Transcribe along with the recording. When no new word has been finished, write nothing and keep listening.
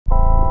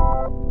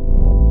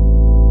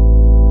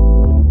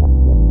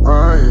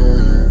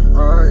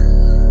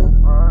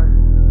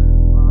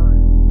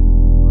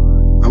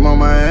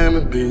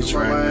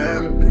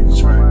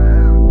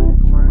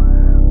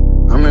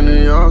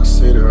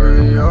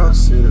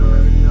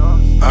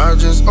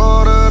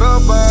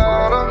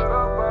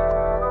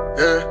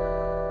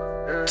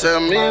Tell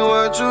me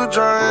what you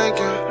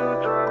drinking.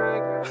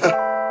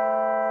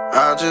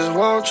 I just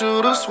want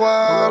you to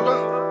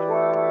swallow.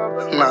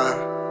 Nah,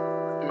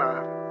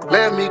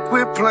 let me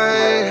quit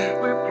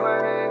playing.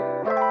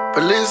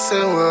 But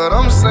listen what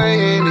I'm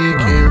saying, it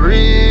get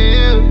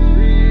real.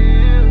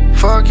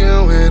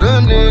 Fucking with a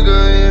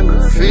nigga in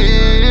the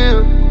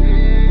field.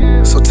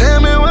 So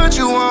tell me what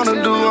you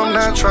wanna do, I'm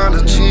not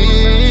tryna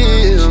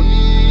chill.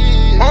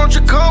 Won't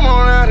you come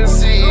on out and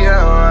see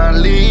how I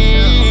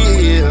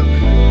live?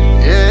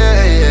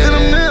 Yeah, yeah. In the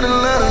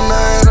middle of the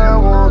night, I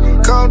wanna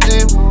go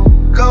deep,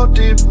 go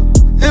deep.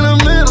 In the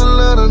middle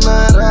of the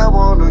night, I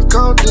wanna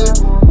go deep,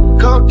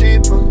 go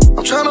deeper.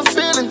 I'm tryna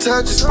feel and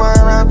touch your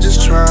spine, I'm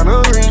just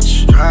tryna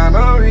reach,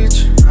 tryna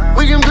reach.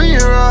 We can be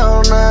here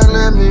all night,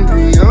 let me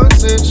be your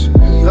teacher,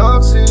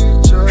 your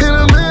teacher. In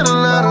the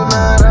middle of the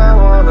night, I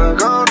wanna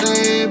go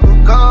deeper,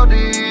 go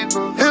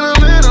deeper. In the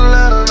middle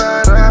of the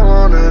night, I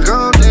wanna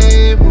go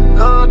deeper,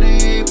 go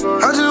deeper.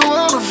 I just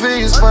wanna feel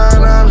your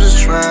spine, I'm just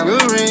tryna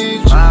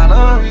reach,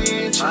 tryna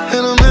reach.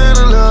 In the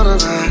middle of the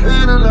night,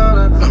 middle of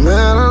the night,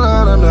 middle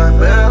of the night,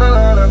 middle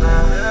of the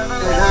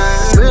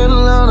night,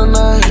 middle of the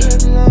night.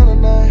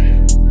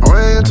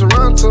 Way in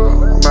Toronto,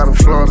 I'm out of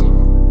Florida.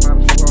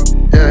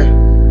 Yeah,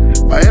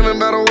 Miami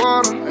by the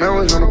water, now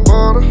we on the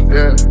border.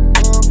 Yeah,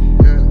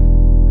 yeah.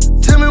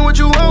 Tell me what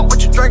you want, what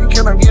you drinking,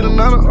 can I get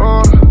another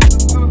order?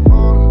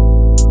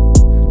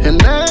 And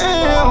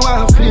now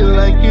I feel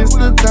like it's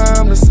the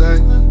time to say,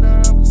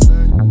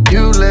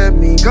 you let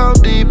me go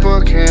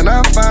deeper, can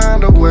I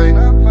find a way?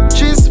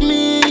 Just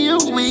me and you,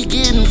 we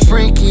getting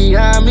freaky,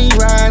 I mean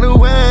right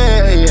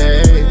away.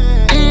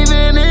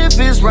 Even if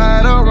it's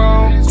right or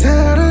wrong,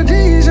 tell the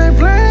DJ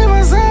play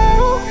my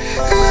song.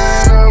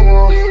 And I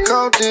wanna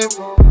go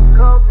deeper.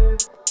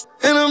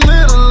 In the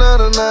middle of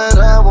the night,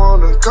 I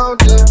wanna go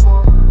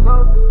deeper.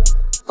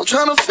 I'm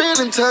tryna feel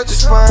and touch your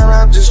spine,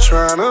 I'm just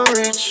tryna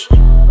reach.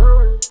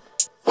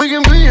 We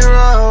can be here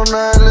all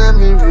night, let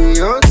me be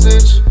your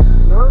teacher.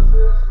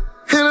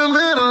 In the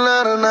middle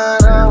of the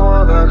night, I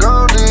wanna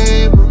go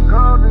deeper.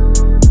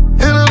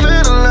 In the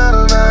middle of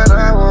the night,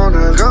 I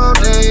wanna go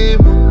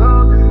deeper.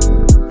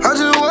 I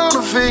just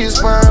wanna feel your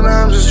spine,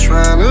 I'm just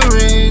tryna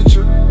reach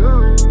you.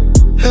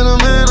 In the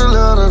middle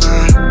of the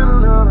night,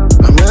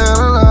 the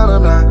middle of the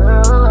night,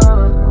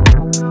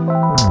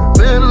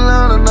 middle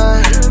of the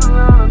night.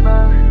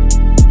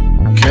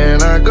 Can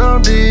I go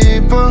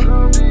deeper?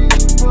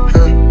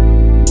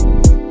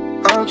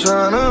 I'm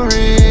tryna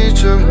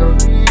reach you.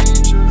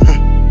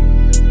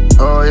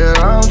 Oh yeah,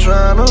 I'm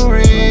tryna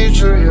reach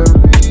you.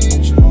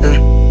 Yeah.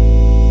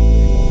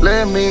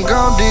 Let me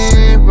go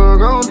deeper,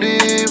 go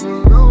deeper.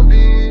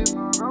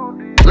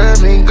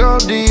 Let me go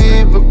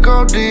deeper,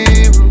 go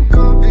deeper,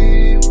 go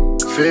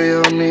deeper. Feel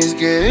your knees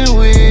getting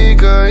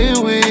weaker and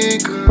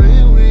weaker.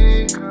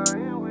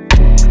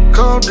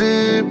 Go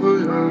deeper,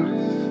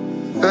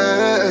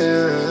 yeah,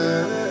 yeah.